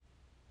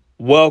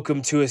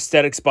Welcome to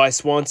Aesthetics by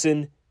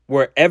Swanson,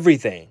 where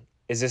everything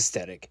is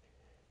aesthetic.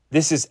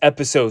 This is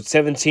episode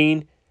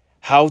 17,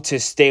 How to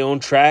Stay on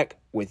Track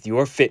with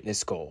Your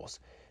Fitness Goals.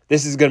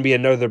 This is going to be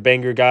another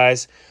banger,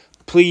 guys.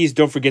 Please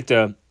don't forget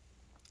to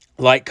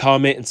like,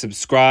 comment, and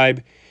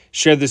subscribe.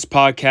 Share this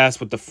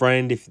podcast with a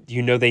friend if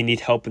you know they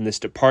need help in this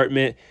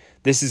department.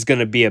 This is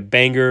going to be a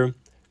banger.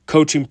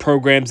 Coaching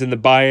programs in the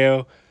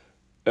bio,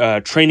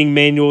 training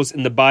manuals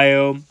in the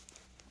bio.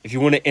 If you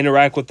want to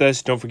interact with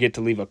us, don't forget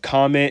to leave a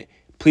comment.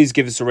 Please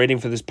give us a rating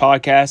for this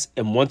podcast.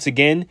 And once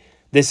again,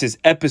 this is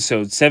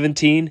episode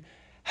 17,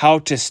 How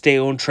to Stay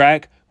on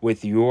Track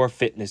with Your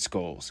Fitness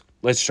Goals.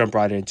 Let's jump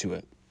right into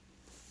it.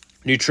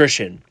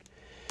 Nutrition.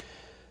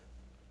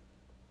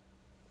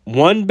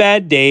 One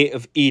bad day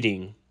of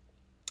eating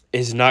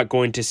is not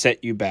going to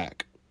set you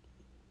back.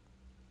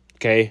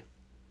 Okay?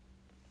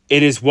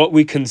 It is what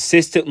we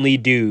consistently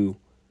do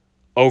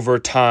over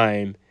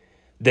time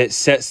that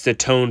sets the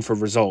tone for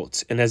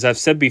results. And as I've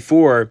said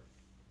before,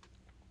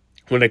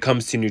 when it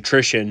comes to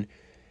nutrition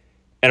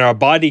and our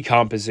body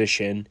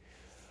composition,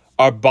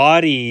 our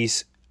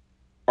bodies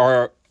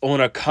are on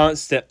a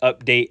constant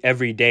update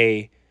every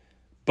day,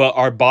 but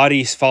our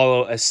bodies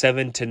follow a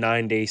 7 to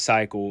 9 day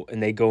cycle,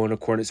 and they go in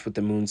accordance with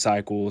the moon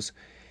cycles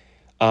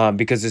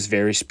because it's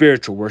very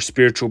spiritual. We're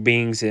spiritual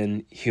beings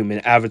in human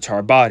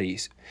avatar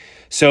bodies.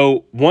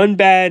 So one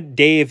bad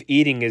day of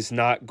eating is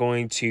not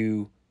going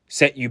to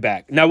set you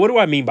back. Now, what do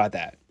I mean by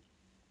that?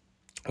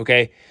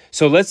 Okay,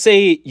 so let's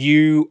say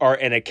you are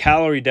in a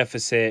calorie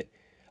deficit,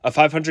 a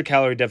 500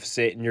 calorie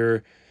deficit, and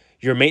your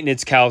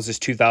maintenance calories is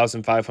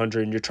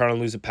 2,500, and you're trying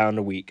to lose a pound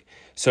a week.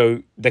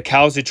 So the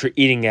calories that you're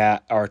eating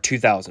at are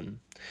 2,000.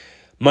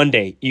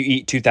 Monday, you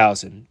eat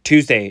 2,000.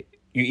 Tuesday,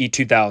 you eat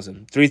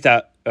 2,000.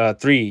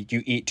 3,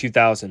 you eat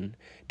 2,000.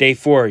 Day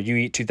 4, you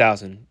eat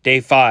 2,000. Day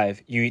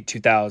 5, you eat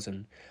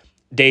 2,000.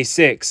 Day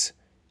 6,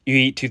 you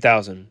eat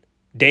 2,000.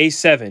 Day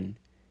 7,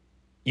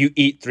 you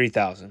eat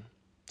 3,000.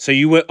 So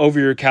you went over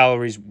your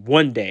calories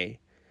one day.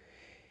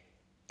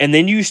 And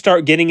then you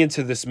start getting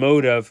into this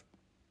mode of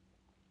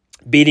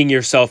beating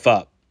yourself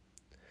up.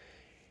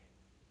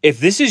 If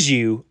this is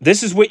you,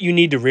 this is what you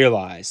need to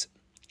realize.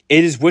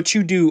 It is what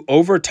you do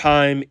over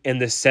time in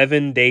the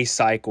 7-day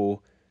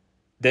cycle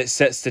that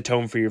sets the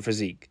tone for your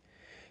physique.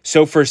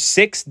 So for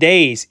 6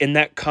 days in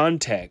that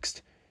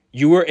context,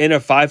 you were in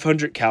a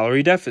 500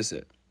 calorie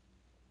deficit.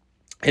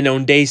 And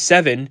on day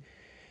 7,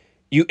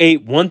 you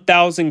ate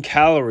 1,000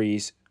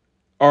 calories,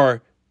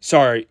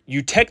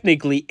 you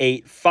technically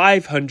ate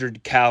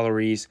 500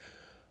 calories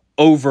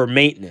over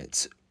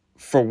maintenance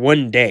for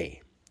one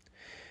day.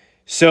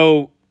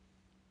 So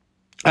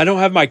I don't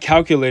have my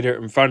calculator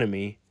in front of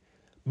me,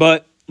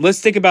 but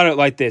let's think about it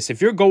like this.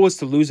 If your goal was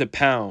to lose a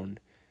pound,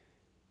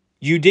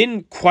 you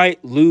didn't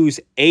quite lose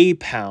a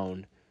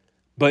pound,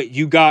 but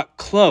you got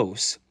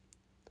close.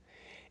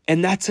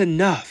 And that's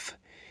enough.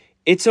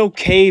 It's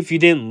okay if you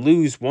didn't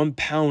lose 1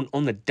 pound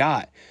on the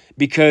dot,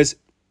 because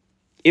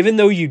even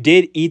though you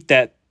did eat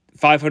that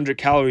 500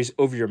 calories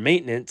over your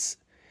maintenance,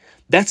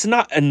 that's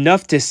not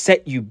enough to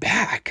set you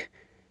back.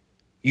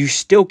 You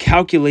still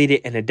calculate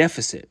it in a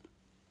deficit.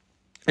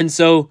 And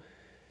so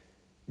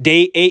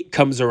day 8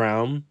 comes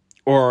around,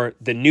 or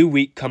the new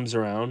week comes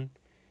around,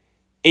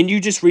 and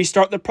you just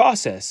restart the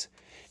process.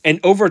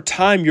 And over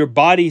time, your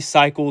body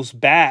cycles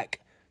back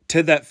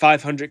to that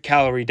 500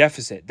 calorie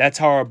deficit. That's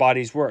how our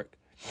bodies work.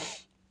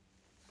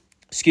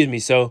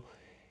 So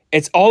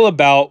it's all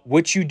about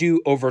what you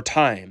do over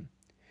time.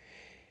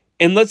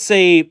 And let's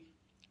say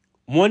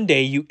one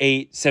day you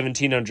ate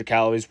 1,700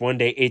 calories, one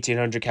day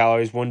 1,800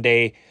 calories, one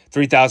day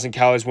 3,000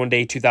 calories, one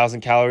day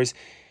 2,000 calories.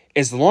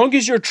 As long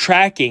as you're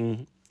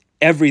tracking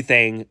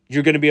everything,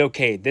 you're going to be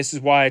okay. This is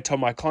why I tell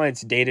my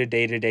clients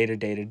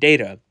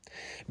data.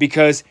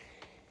 Because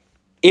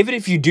even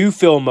if you do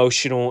feel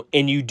emotional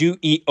and you do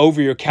eat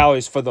over your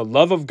calories, for the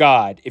love of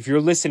God, if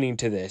you're listening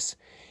to this,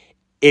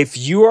 if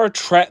you are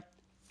track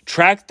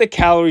the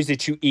calories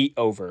that you eat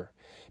over,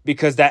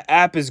 because that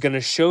app is going to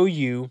show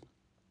you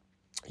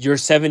your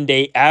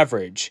 7-day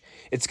average.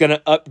 It's going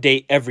to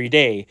update every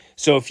day.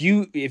 So if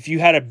you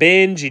had a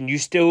binge and you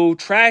still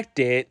tracked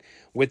it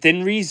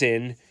within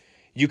reason,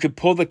 you could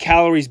pull the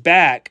calories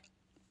back,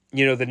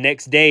 the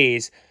next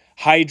days,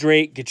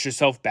 hydrate, get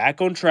yourself back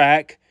on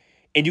track,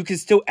 and you can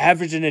still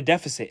average in a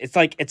deficit.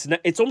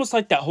 It's almost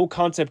like that whole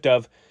concept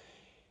of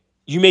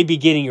you may be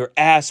getting your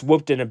ass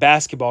whooped in a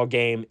basketball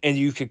game and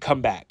you could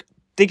come back.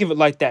 Think of it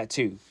like that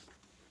too.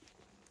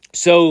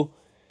 So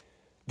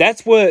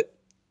that's what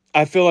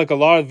I feel like a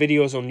lot of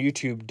videos on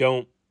YouTube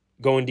don't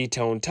go in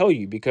detail and tell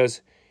you,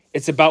 because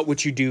it's about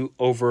what you do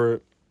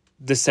over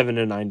the 7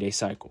 to 9 day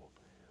cycle.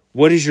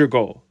 What is your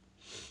goal?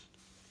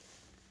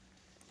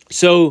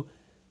 So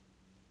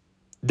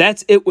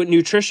that's it with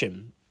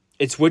nutrition.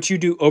 It's what you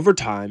do over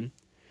time.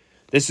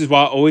 This is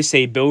why I always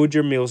say build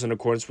your meals in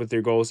accordance with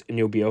your goals and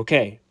you'll be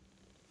okay.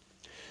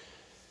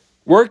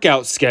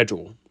 Workout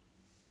schedule.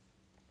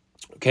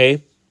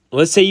 Okay,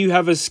 let's say you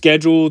have a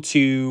schedule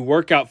to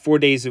work out 4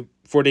 days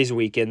a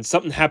week, and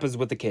something happens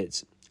with the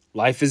kids.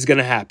 Life is going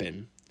to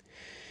happen.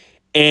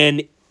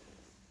 And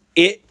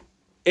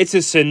it's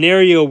a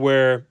scenario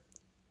where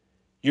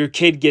your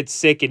kid gets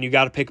sick and you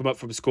got to pick them up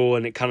from school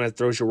and it kind of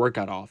throws your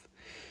workout off.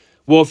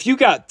 Well, if you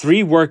got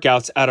 3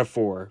 workouts out of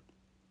 4,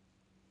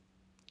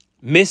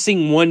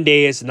 missing one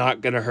day is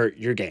not going to hurt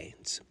your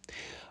gains.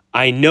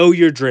 I know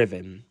you're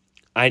driven.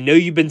 I know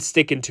you've been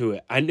sticking to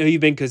it. I know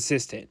you've been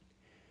consistent.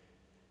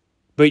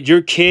 But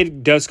your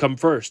kid does come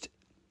first.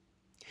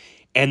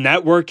 And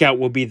that workout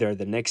will be there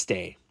the next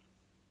day.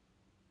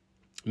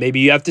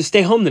 Maybe you have to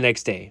stay home the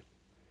next day.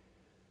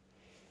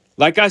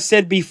 Like I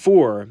said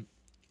before,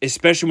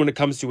 especially when it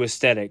comes to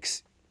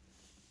aesthetics,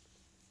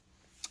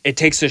 it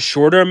takes a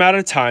shorter amount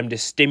of time to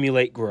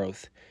stimulate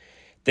growth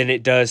than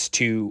it does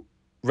to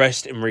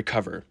rest and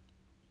recover.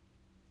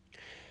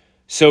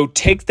 So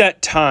take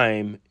that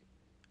time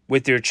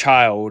with your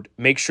child,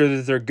 make sure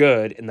that they're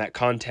good in that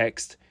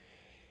context.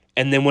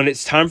 And then when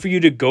it's time for you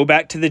to go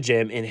back to the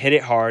gym and hit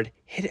it hard,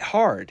 hit it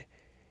hard.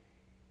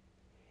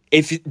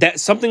 If that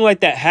something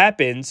like that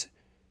happens,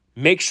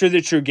 make sure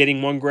that you're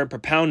getting 1 gram per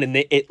pound and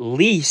that at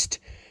least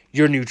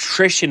your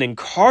nutrition and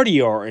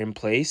cardio are in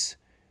place,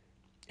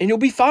 and you'll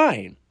be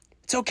fine.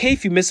 It's okay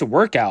if you miss a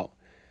workout,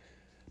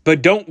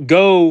 but don't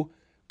go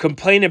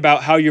complain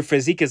about how your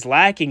physique is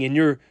lacking and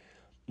you're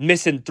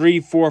missing 3,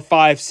 4,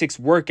 5, 6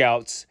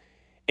 workouts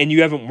and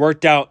you haven't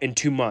worked out in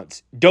 2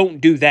 months. Don't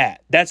do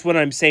that. That's what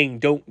I'm saying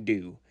don't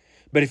do.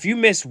 But if you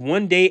miss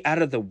 1 day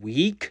out of the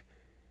week,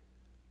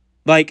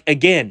 like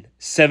again,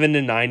 7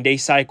 to 9 day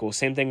cycle,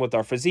 same thing with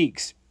our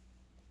physiques.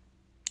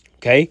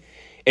 Okay?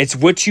 It's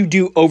what you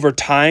do over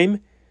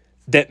time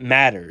that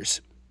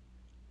matters.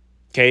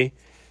 Okay?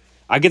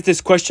 I get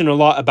this question a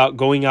lot about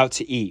going out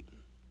to eat.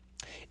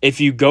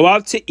 If you go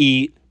out to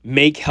eat,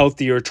 make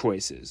healthier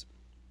choices.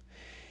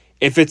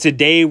 If it's a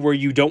day where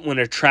you don't want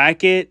to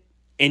track it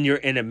and you're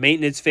in a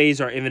maintenance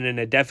phase or even in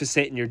a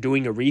deficit and you're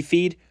doing a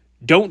refeed,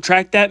 don't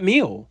track that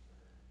meal.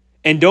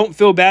 And don't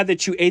feel bad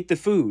that you ate the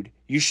food.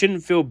 You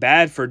shouldn't feel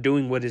bad for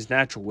doing what is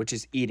natural, which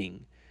is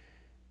eating.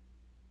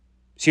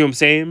 See what I'm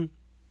saying?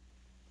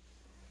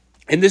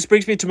 And this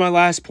brings me to my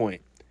last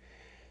point.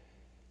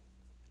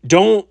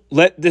 Don't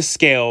let the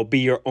scale be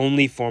your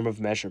only form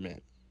of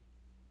measurement.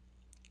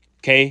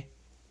 Okay?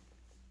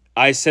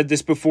 I said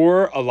this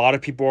before, a lot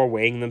of people are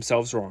weighing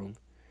themselves wrong.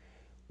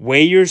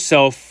 Weigh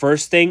yourself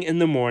first thing in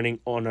the morning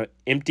on an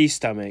empty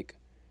stomach.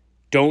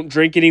 Don't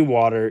drink any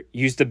water.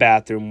 Use the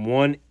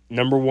bathroom,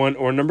 number 1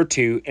 or number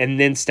 2, and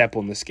then step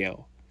on the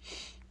scale.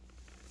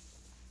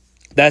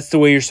 That's the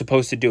way you're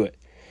supposed to do it.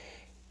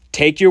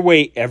 Take your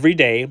weight every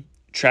day.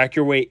 Track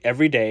your weight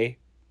every day.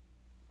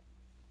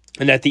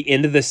 And at the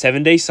end of the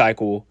 7-day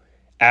cycle,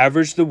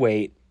 average the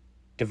weight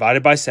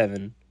divided by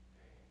 7.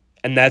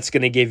 And that's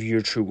going to give you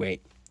your true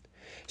weight.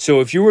 So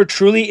if you were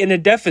truly in a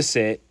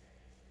deficit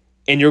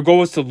and your goal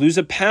was to lose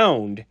a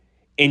pound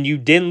and you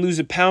didn't lose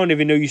a pound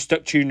even though you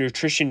stuck to your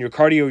nutrition, your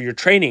cardio, your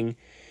training,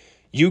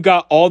 you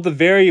got all the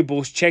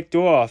variables checked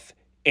off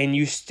and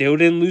you still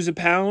didn't lose a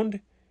pound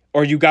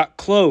or you got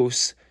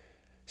close,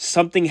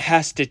 something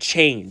has to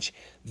change.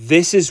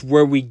 This is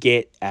where we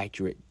get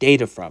accurate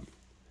data from.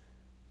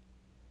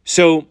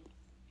 So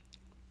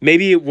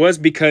maybe it was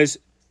because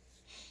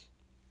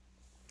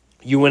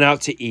you went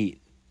out to eat.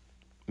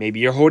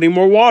 Maybe you're holding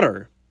more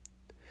water.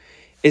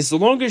 As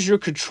long as you're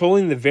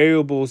controlling the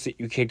variables that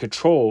you can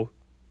control,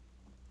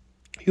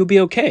 you'll be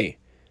okay.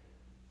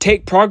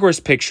 Take progress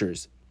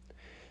pictures.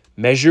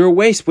 Measure your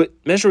waist with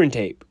measuring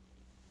tape.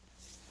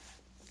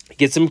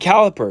 Get some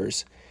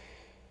calipers.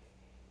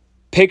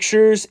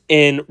 Pictures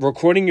and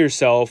recording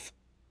yourself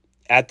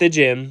at the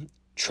gym,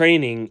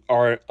 training,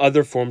 are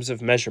other forms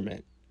of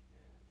measurement.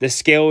 The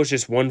scale is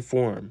just one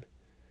form.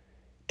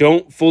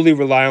 Don't fully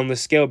rely on the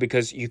scale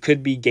because you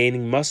could be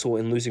gaining muscle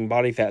and losing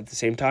body fat at the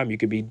same time. You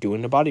could be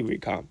doing a body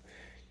recomp.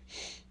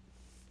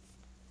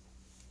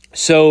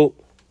 So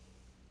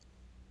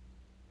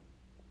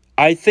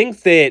I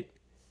think that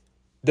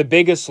the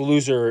Biggest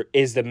Loser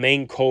is the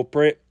main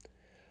culprit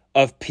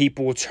of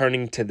people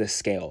turning to the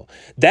scale.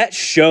 That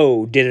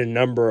show did a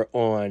number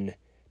on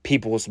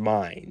people's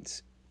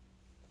minds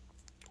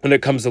when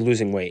it comes to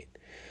losing weight.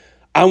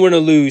 I want to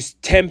lose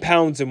 10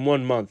 pounds in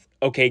 1 month.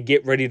 Okay,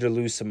 get ready to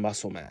lose some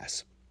muscle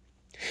mass.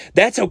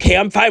 That's okay.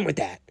 I'm fine with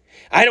that.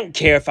 I don't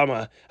care if I'm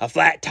a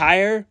flat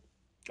tire.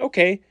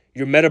 Okay,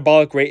 your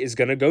metabolic rate is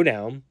going to go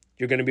down.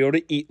 You're going to be able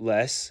to eat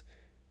less.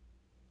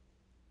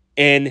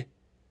 And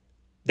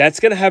that's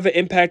going to have an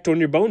impact on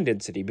your bone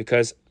density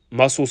because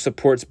muscle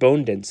supports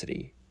bone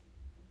density.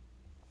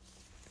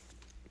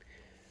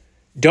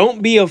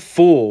 Don't be a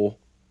fool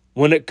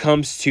when it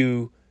comes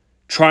to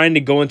trying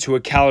to go into a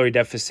calorie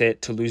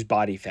deficit to lose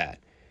body fat.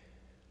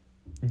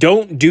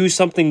 Don't do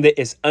something that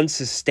is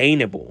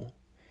unsustainable.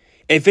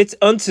 If it's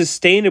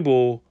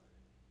unsustainable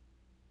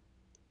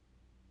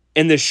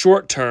in the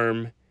short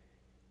term,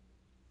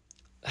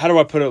 how do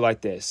I put it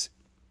like this?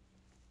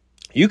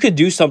 You could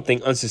do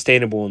something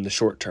unsustainable in the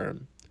short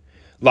term,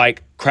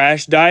 like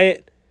crash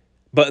diet,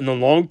 but in the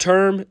long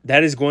term,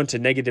 that is going to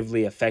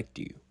negatively affect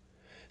you.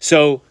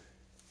 So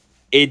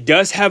It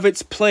does have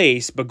its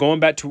place, but going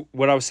back to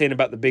what I was saying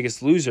about the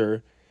Biggest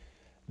Loser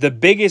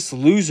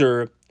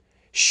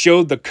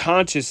showed the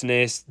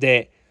consciousness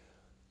that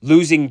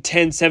losing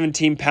 10,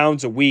 17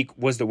 pounds a week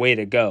was the way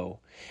to go.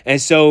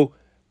 And so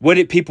what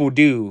did people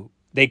do?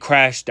 They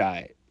crash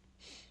diet.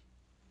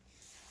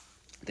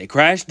 They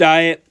crash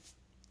diet.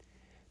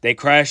 They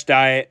crash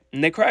diet.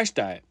 And they crash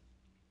diet.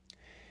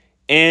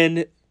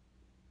 And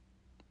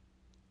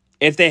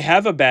if they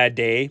have a bad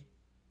day,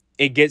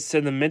 it gets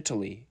to them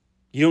mentally.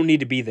 You don't need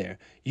to be there.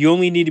 You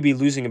only need to be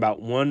losing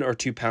about 1 or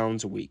 2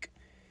 pounds a week.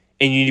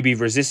 And you need to be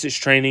resistance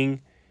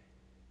training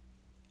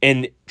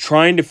and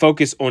trying to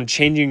focus on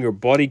changing your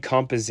body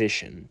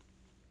composition,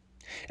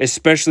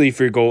 especially if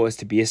your goal is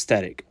to be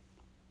aesthetic.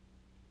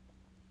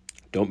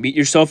 Don't beat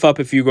yourself up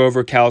if you go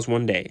over calories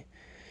one day.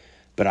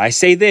 But I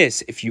say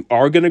this, if you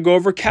are going to go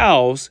over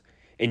calories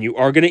and you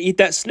are going to eat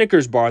that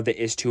Snickers bar that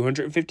is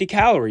 250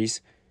 calories,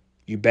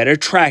 you better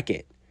track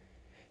it.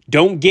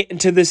 Don't get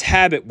into this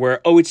habit where,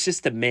 it's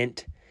just a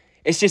mint.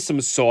 It's just some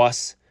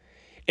sauce.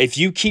 If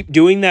you keep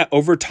doing that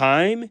over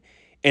time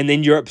and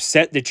then you're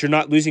upset that you're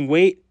not losing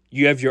weight,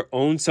 you have your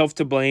own self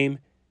to blame.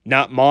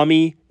 Not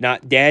mommy,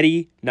 not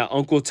daddy, not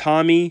Uncle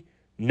Tommy,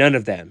 none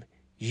of them.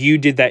 You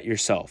did that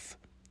yourself.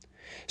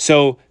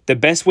 So the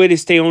best way to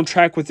stay on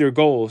track with your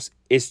goals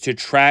is to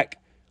track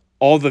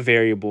all the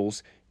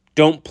variables.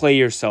 Don't play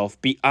yourself.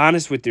 Be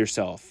honest with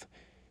yourself.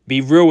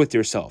 Be real with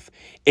yourself.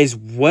 Is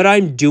what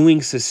I'm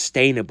doing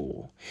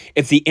sustainable?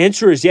 If the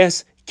answer is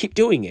yes, keep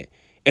doing it.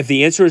 If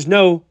the answer is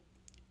no,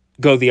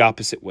 go the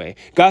opposite way.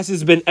 Guys, this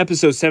has been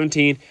episode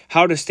 17,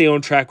 how to stay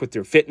on track with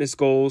your fitness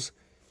goals.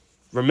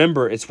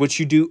 Remember, it's what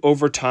you do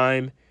over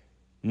time,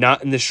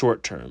 not in the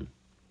short term.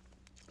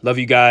 Love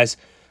you guys.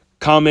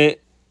 Comment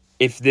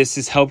if this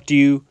has helped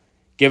you.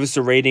 Give us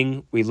a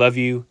rating. We love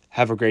you.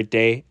 Have a great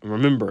day. And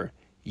remember,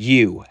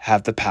 you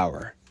have the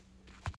power.